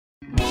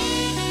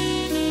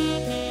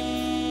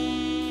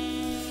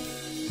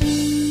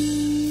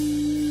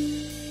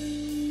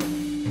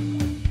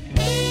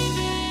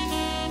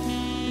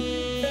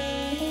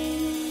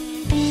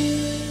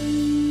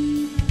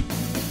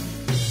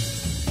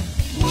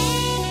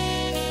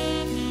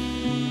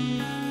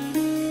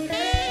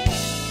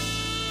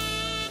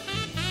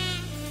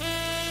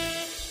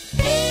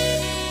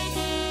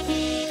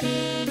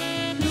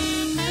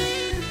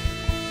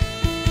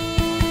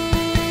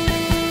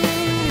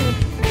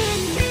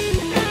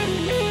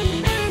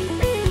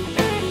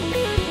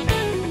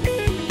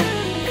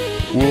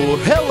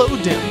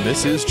Denton.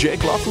 This is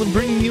Jake Laughlin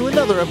bringing you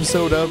another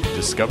episode of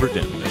Discover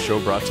Denton, a show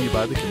brought to you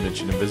by the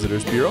Convention and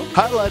Visitors Bureau,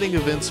 highlighting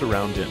events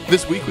around Denton.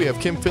 This week we have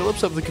Kim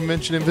Phillips of the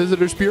Convention and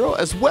Visitors Bureau,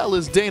 as well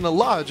as Dana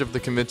Lodge of the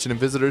Convention and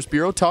Visitors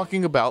Bureau,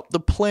 talking about the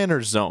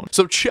Planner Zone.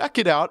 So check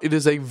it out. It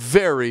is a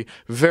very,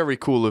 very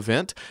cool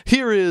event.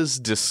 Here is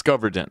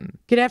Discover Denton.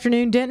 Good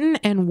afternoon, Denton,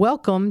 and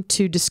welcome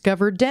to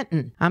Discover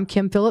Denton. I'm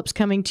Kim Phillips,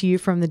 coming to you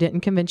from the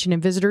Denton Convention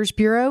and Visitors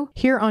Bureau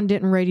here on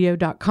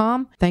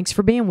DentonRadio.com. Thanks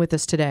for being with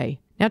us today.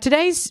 Now,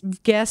 today's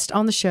guest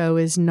on the show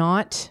is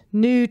not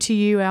new to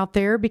you out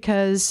there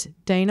because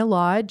Dana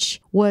Lodge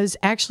was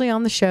actually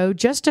on the show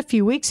just a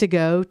few weeks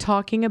ago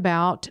talking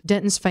about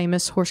Denton's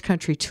famous horse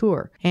country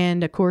tour.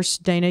 And of course,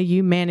 Dana,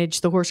 you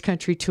managed the horse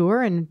country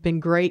tour and been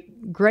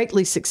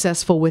greatly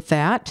successful with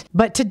that.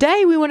 But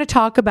today we want to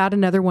talk about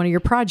another one of your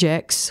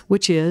projects,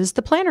 which is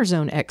the Planner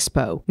Zone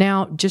Expo.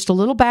 Now, just a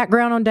little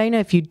background on Dana.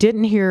 If you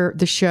didn't hear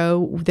the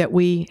show that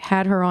we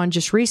had her on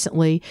just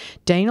recently,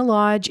 Dana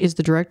Lodge is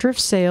the Director of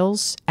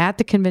Sales at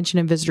the Convention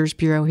and Visitors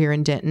Bureau here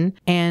in Denton.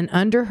 And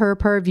under her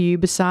purview,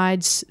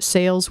 besides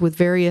sales with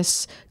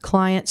various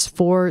clients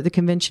for the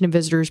Convention and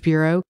Visitors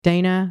Bureau,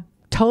 Dana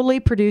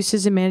totally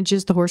produces and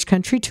manages the horse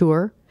country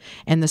tour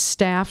and the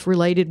staff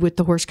related with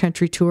the horse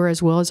country tour,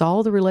 as well as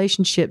all the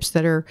relationships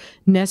that are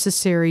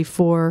necessary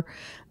for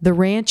the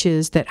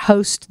ranches that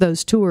host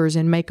those tours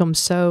and make them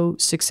so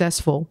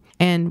successful.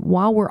 And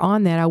while we're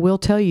on that, I will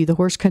tell you the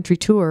horse country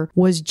tour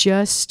was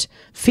just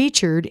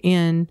featured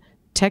in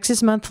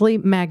Texas Monthly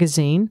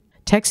Magazine,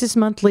 Texas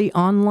Monthly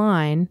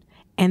Online,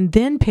 and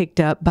then picked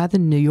up by the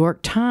New York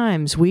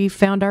Times. We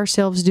found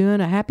ourselves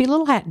doing a happy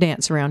little hat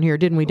dance around here,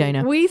 didn't we,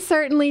 Dana? We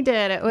certainly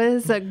did. It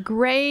was a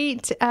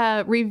great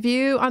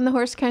review on the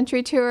horse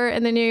country tour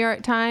in the New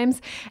York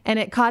Times, and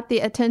it caught the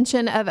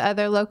attention of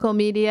other local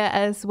media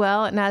as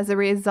well. And as a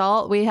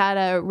result, we had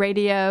a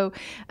radio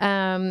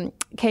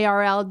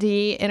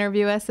KRLD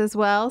interview us as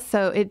well.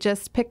 So it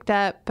just picked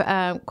up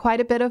quite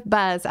a bit of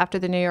buzz after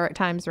the New York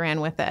Times ran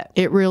with it.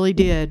 It really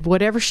did.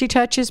 Whatever she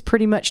touches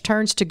pretty much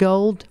turns to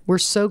gold. We're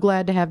so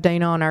glad to have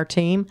Dana on our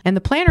team. And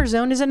the Planner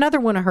Zone is another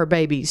one of her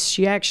babies.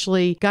 She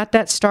actually got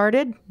that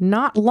started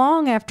not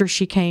long after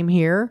she came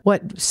here.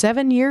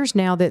 7 years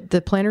now that the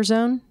Planner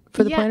Zone?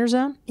 For the Planner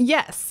Zone?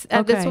 Yes.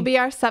 Okay. This will be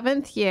our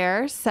 7th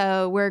year.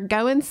 So we're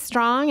going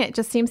strong. It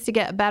just seems to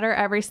get better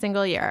every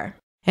single year.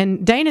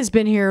 And Dana's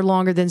been here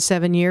longer than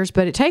 7 years,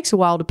 but it takes a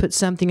while to put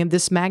something of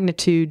this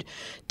magnitude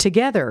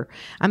together.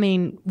 I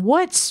mean,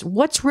 what's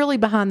really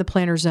behind the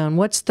Planner Zone?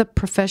 What's the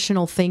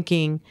professional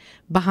thinking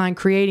behind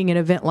creating an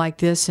event like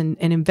this and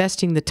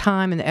investing the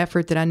time and the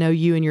effort that I know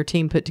you and your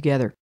team put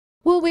together?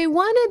 Well, we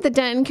wanted the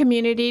Denton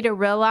community to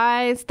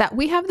realize that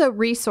we have the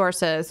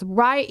resources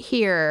right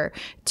here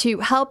to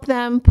help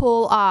them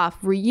pull off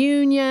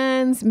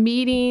reunions,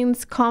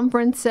 meetings,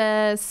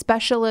 conferences,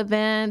 special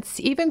events,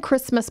 even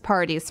Christmas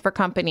parties for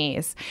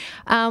companies.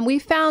 We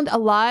found a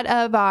lot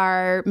of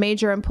our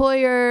major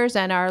employers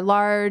and our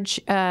large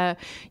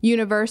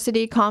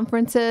university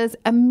conferences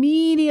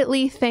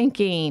immediately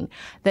thinking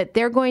that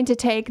they're going to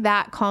take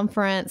that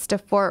conference to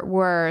Fort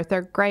Worth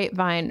or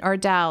Grapevine or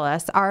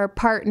Dallas, our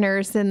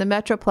partners in the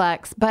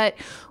Metroplex, but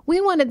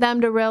we wanted them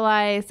to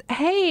realize,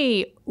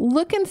 hey,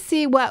 look and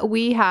see what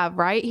we have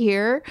right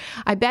here.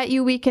 I bet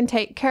you we can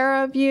take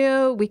care of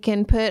you. We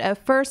can put a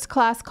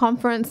first-class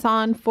conference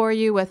on for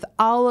you with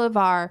all of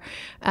our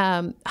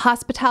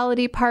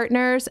hospitality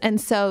partners.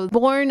 And so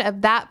born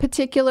of that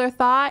particular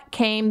thought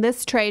came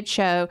this trade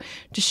show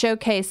to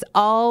showcase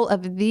all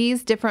of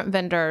these different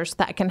vendors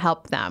that can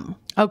help them.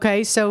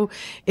 Okay, so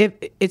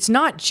it's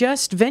not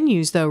just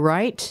venues though,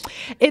 right?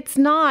 It's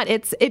not.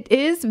 It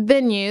is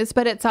venues,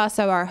 but it's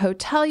also our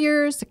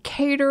hoteliers,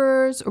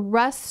 caterers,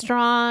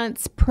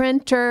 restaurants,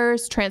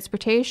 printers,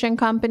 transportation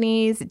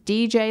companies,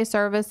 DJ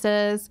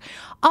services,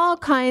 all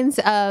kinds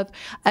of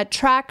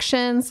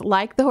attractions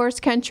like the horse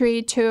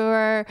country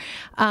tour,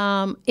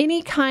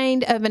 any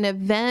kind of an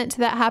event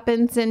that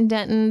happens in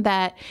Denton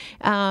that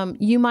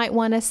you might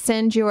want to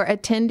send your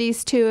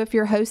attendees to if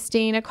you're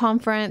hosting a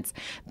conference.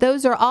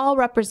 Those are all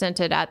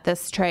represented at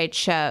this trade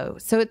show.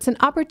 So it's an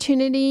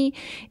opportunity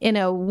in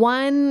a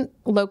one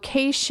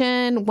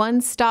location,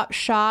 one-stop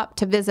shop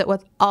to visit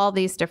with all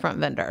these different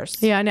vendors.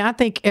 Yeah, and I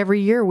think every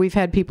year we've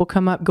had people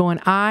come up going,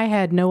 I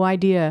had no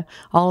idea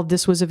all of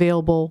this was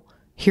available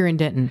here in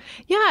Denton.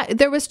 Yeah,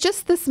 there was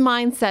just this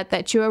mindset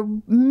that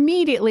you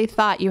immediately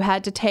thought you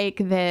had to take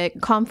the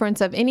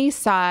conference of any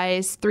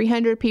size,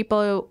 300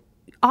 people.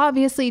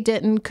 Obviously,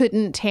 Denton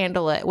couldn't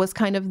handle it, was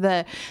kind of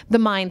the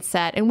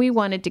mindset, and we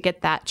wanted to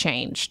get that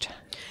changed.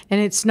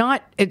 And it's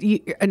not,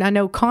 and I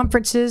know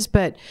conferences,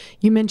 but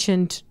you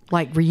mentioned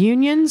like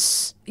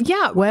reunions.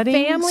 Yeah,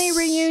 weddings, family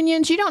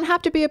reunions. You don't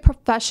have to be a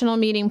professional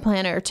meeting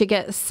planner to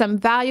get some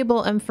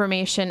valuable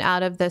information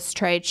out of this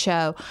trade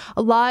show.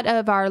 A lot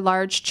of our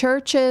large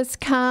churches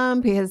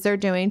come because they're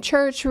doing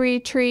church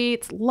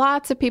retreats.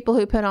 Lots of people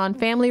who put on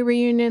family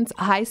reunions,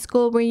 high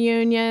school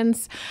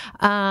reunions.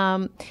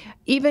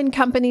 even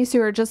companies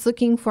who are just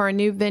looking for a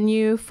new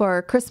venue for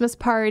a Christmas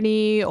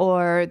party,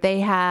 or they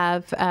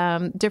have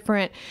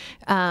different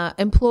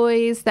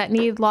employees that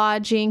need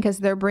lodging because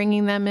they're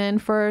bringing them in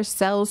for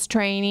sales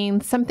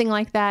training, something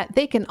like that.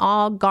 They can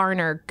all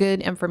garner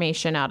good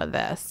information out of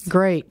this.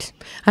 Great.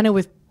 I know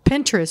with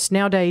Pinterest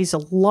nowadays, a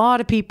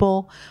lot of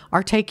people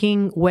are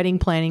taking wedding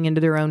planning into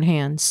their own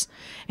hands.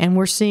 And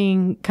we're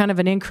seeing kind of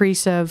an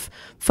increase of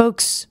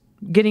folks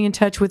getting in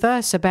touch with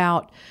us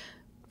about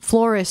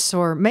florists,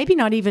 or maybe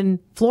not even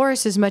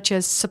florists as much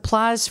as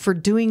supplies for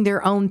doing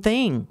their own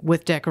thing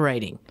with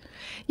decorating.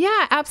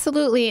 Yeah,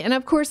 absolutely. And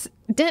of course,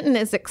 Denton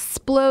is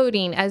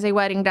exploding as a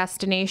wedding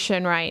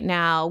destination right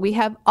now. We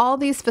have all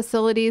these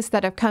facilities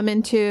that have come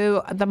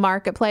into the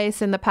marketplace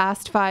in the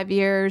past 5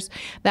 years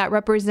that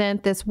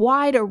represent this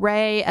wide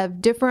array of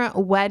different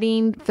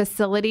wedding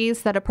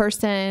facilities that a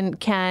person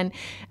can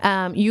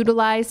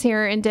utilize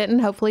here in Denton,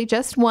 hopefully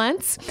just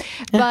once.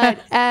 But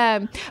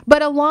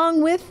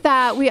along with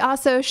that, we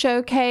also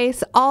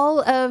showcase all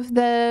of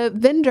the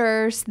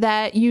vendors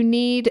that you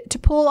need to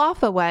pull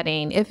off a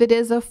wedding. If it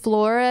is a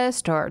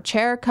florist or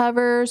chair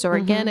covers,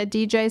 or again, a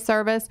DJ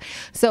service.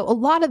 So a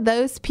lot of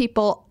those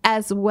people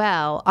as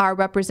well are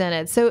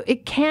represented. So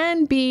it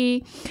can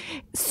be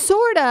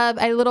sort of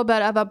a little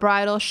bit of a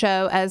bridal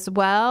show as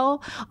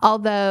well,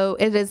 although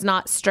it is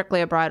not strictly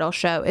a bridal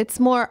show. It's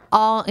more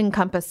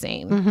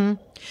all-encompassing.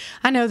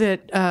 I know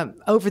that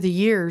over the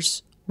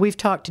years, we've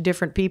talked to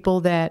different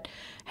people that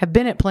have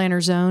been at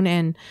Planner Zone,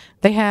 and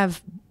they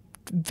have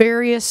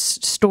various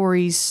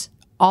stories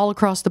all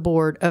across the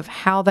board of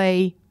how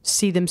they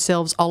see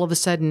themselves all of a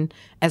sudden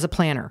as a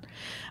planner.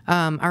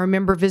 I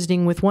remember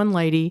visiting with one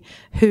lady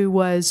who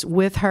was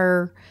with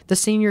the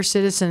senior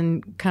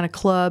citizen kind of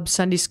club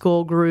Sunday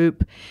school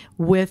group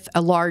with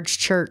a large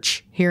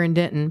church here in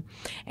Denton.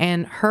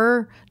 And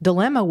her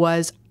dilemma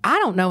was, I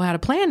don't know how to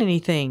plan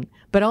anything,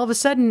 but all of a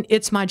sudden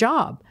it's my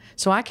job.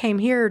 So I came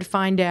here to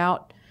find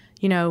out,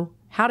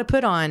 how to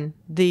put on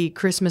the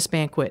Christmas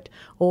banquet,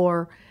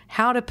 or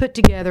how to put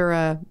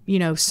together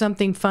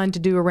something fun to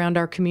do around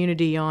our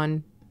community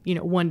on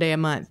one day a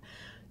month.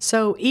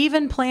 So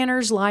even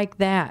planners like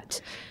that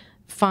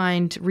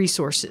find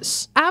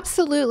resources.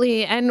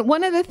 Absolutely. And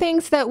one of the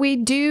things that we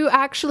do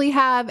actually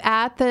have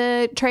at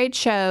the trade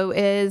show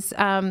is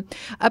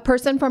a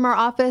person from our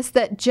office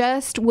that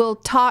just will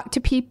talk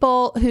to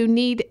people who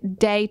need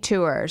day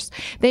tours.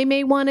 They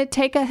may want to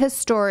take a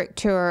historic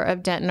tour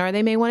of Denton, or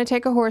they may want to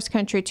take a horse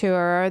country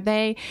tour, or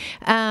they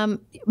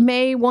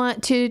may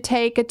want to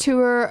take a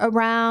tour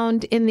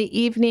around in the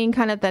evening,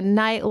 kind of the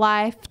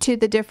nightlife to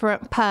the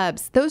different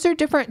pubs. Those are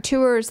different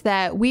tours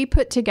that we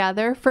put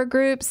together for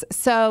groups.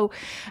 So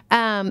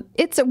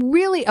it's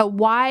really a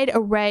wide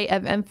array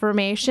of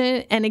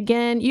information. And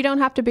again, you don't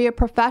have to be a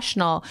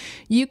professional.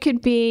 You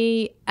could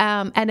be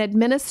an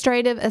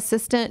administrative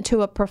assistant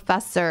to a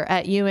professor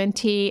at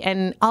UNT,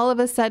 and all of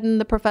a sudden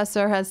the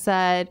professor has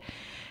said,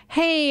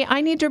 hey,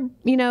 I need to,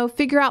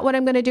 figure out what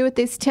I'm going to do with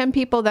these 10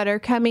 people that are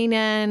coming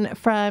in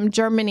from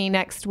Germany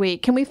next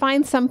week. Can we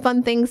find some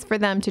fun things for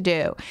them to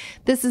do?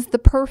 This is the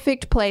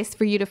perfect place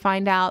for you to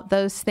find out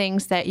those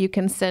things that you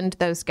can send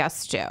those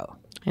guests to.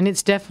 And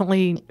it's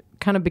definitely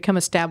kind of become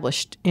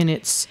established in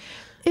its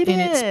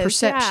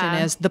perception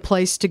as the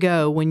place to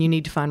go when you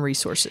need to find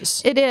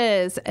resources. It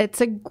is. It's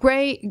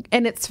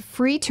and it's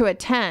free to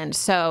attend.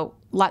 So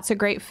lots of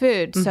great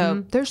food.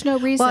 So there's no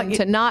reason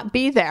to not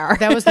be there.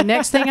 That was the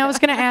next thing I was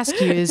going to ask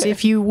you, is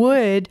if you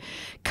would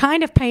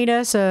kind of paint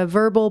us a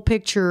verbal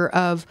picture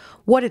of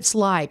what it's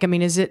like. I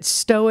mean, is it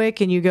stoic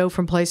and you go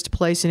from place to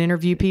place and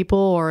interview people,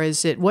 or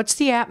what's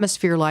the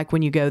atmosphere like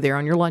when you go there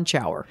on your lunch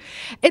hour?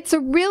 It's a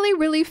really,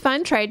 really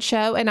fun trade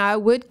show, and I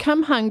would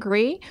come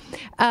hungry.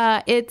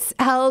 It's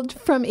held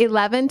from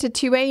 11 to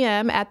 2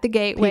 a.m. at the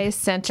Gateway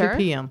Center. 2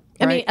 p.m.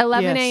 I mean,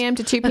 11 a.m.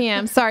 to 2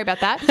 p.m. Sorry about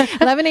that.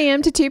 11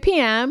 a.m. to 2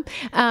 p.m.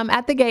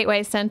 At the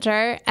Gateway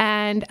Center.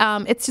 And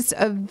it's just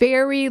a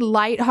very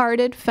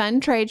lighthearted, fun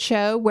trade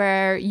show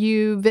where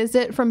you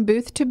visit from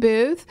booth to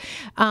booth.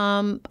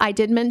 I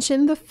did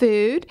mention the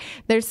food.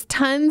 There's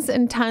tons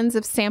and tons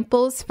of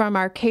samples from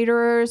our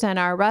caterers and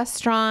our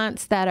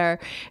restaurants that are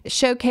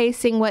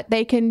showcasing what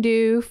they can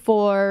do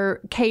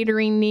for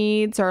catering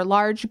needs or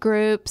large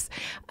groups.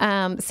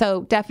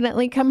 So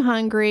definitely come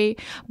hungry.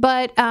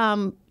 But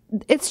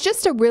it's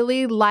just a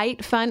really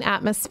light, fun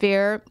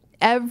atmosphere.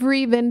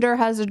 Every vendor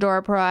has a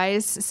door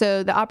prize,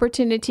 so the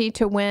opportunity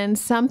to win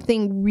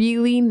something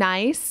really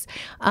nice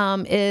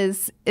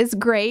is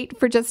great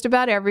for just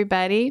about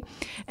everybody.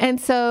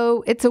 And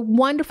so it's a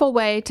wonderful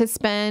way to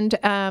spend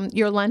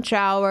your lunch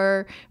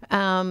hour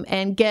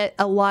and get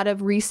a lot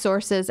of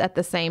resources at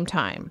the same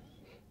time.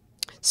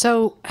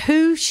 So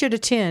who should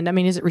attend? I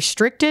mean, is it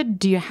restricted?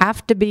 Do you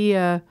have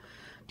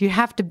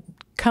to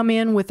come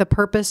in with a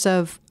purpose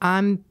of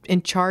I'm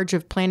in charge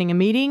of planning a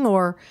meeting,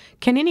 or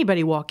can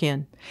anybody walk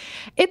in?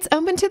 It's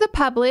open to the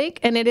public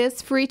and it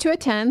is free to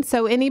attend,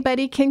 so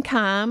anybody can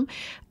come.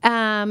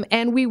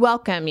 And we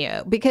welcome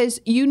you because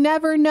you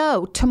never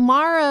know.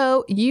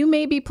 Tomorrow, you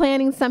may be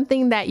planning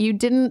something that you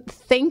didn't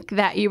think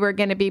that you were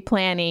going to be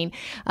planning.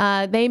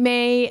 They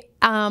may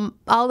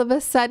all of a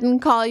sudden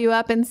call you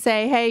up and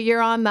say, hey,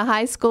 you're on the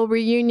high school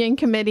reunion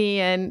committee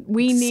and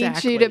we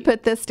need you to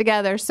put this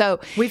together.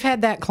 So we've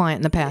had that client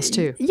in the past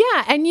too.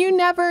 Yeah.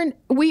 And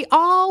we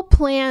all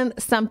plan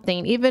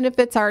something, even if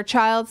it's our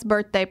child's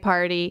birthday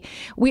party,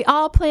 we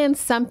all plan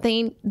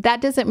something. That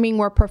doesn't mean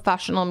we're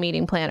professional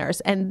meeting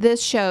planners. And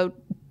this show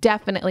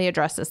definitely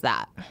addresses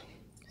that.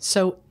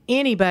 So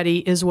anybody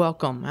is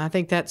welcome. I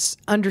think that's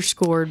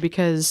underscored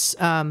because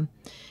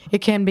it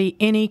can be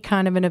any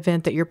kind of an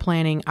event that you're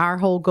planning. Our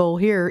whole goal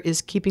here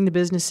is keeping the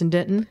business in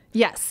Denton.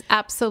 Yes,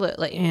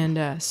 absolutely. And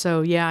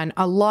and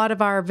a lot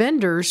of our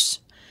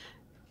vendors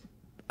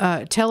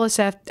tell us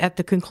at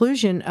the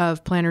conclusion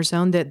of Planner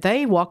Zone that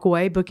they walk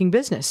away booking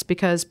business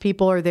because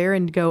people are there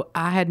and go,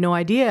 I had no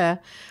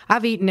idea.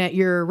 I've eaten at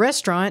your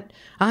restaurant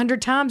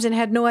 100 times and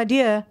had no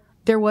idea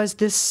there was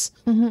this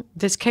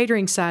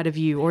catering side of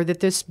you, or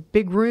that this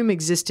big room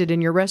existed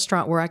in your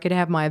restaurant where I could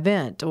have my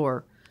event,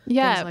 or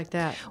things like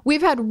that.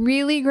 We've had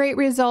really great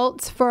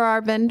results for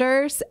our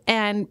vendors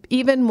and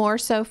even more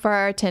so for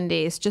our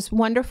attendees. Just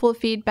wonderful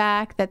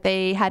feedback that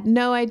they had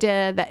no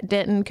idea that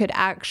Denton could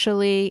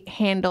actually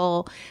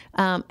handle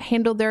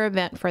their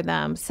event for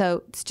them.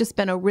 So it's just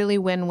been a really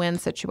win-win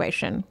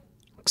situation.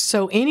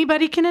 So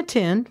anybody can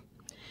attend,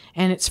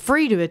 and it's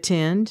free to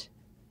attend.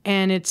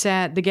 And it's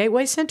at the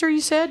Gateway Center, you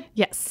said?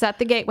 Yes, at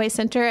the Gateway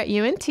Center at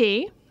UNT.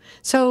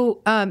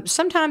 So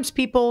sometimes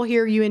people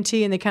hear UNT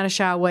and they kind of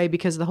shy away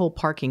because of the whole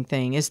parking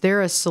thing. Is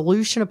there a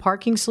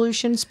parking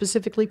solution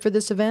specifically for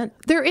this event?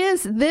 There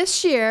is.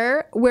 This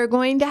year, we're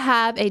going to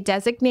have a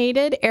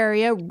designated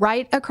area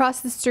right across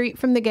the street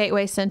from the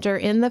Gateway Center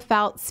in the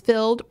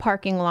Fouts-filled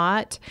parking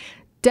lot,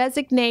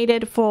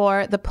 designated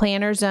for the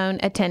Planner Zone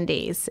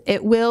attendees.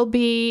 It will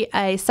be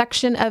a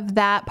section of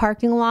that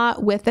parking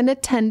lot with an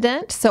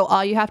attendant. So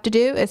all you have to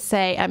do is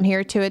say, I'm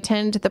here to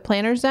attend the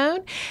Planner Zone,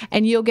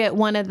 and you'll get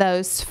one of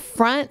those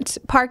front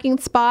parking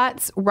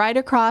spots right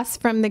across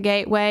from the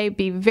gateway.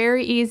 Be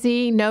very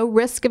easy. No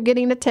risk of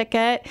getting a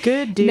ticket.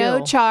 Good deal.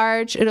 No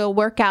charge. It'll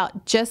work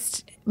out.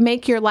 Just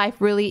make your life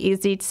really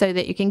easy so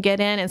that you can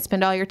get in and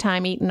spend all your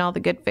time eating all the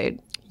good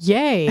food.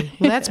 Yay.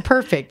 Well, that's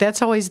perfect.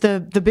 That's always the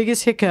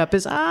biggest hiccup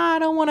is I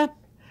don't want to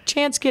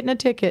chance getting a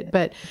ticket,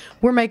 but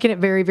we're making it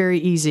very, very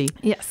easy.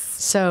 Yes.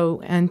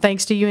 So, and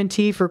thanks to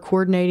UNT for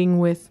coordinating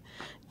with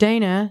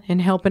Dana and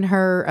helping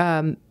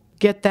her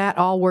get that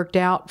all worked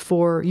out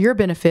for your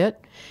benefit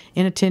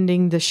in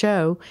attending the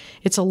show.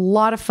 It's a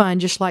lot of fun,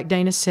 just like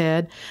Dana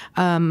said.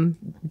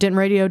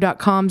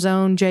 DentonRadio.com's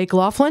own Jake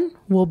Laughlin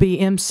will be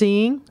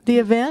emceeing the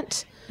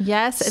event.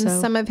 Yes, and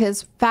some of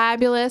his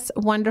fabulous,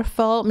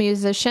 wonderful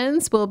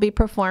musicians will be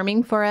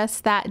performing for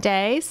us that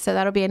day, so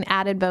that'll be an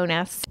added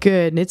bonus.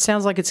 Good. It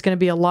sounds like it's going to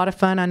be a lot of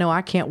fun. I know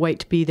I can't wait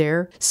to be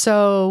there.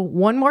 So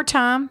one more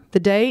time,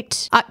 the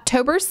date?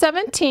 October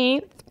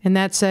 17th. And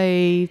that's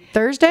a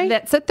Thursday?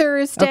 That's a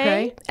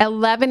Thursday, okay.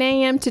 11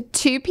 a.m. to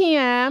 2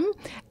 p.m.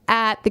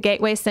 at the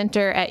Gateway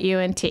Center at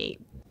UNT.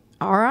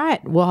 All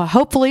right. Well,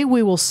 hopefully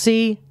we will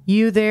see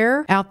you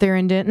there, out there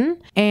in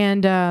Denton.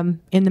 And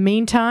in the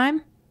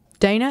meantime,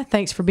 Dana,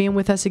 thanks for being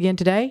with us again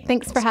today.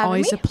 Thanks for having me.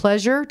 It's always a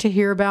pleasure to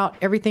hear about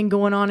everything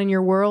going on in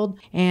your world,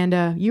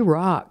 and you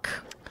rock.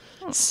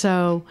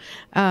 So,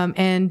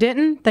 and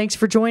Denton, thanks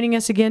for joining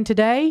us again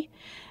today.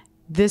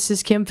 This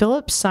is Kim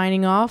Phillips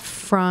signing off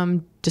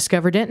from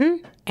Discover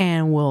Denton,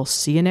 and we'll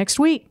see you next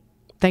week.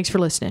 Thanks for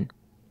listening.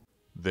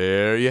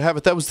 There you have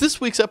it. That was this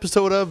week's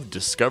episode of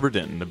Discover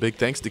Denton. A big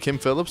thanks to Kim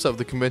Phillips of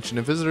the Convention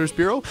and Visitors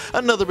Bureau.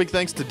 Another big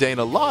thanks to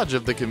Dana Lodge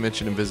of the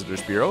Convention and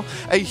Visitors Bureau.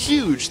 A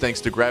huge thanks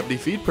to Gravity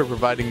Feed for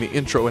providing the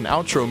intro and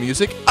outro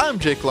music. I'm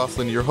Jake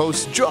Laughlin, your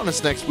host. Join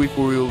us next week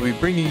where we will be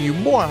bringing you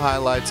more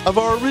highlights of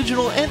our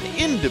original and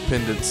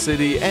independent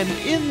city. And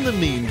in the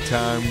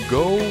meantime,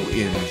 go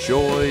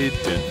enjoy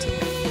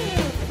Denton.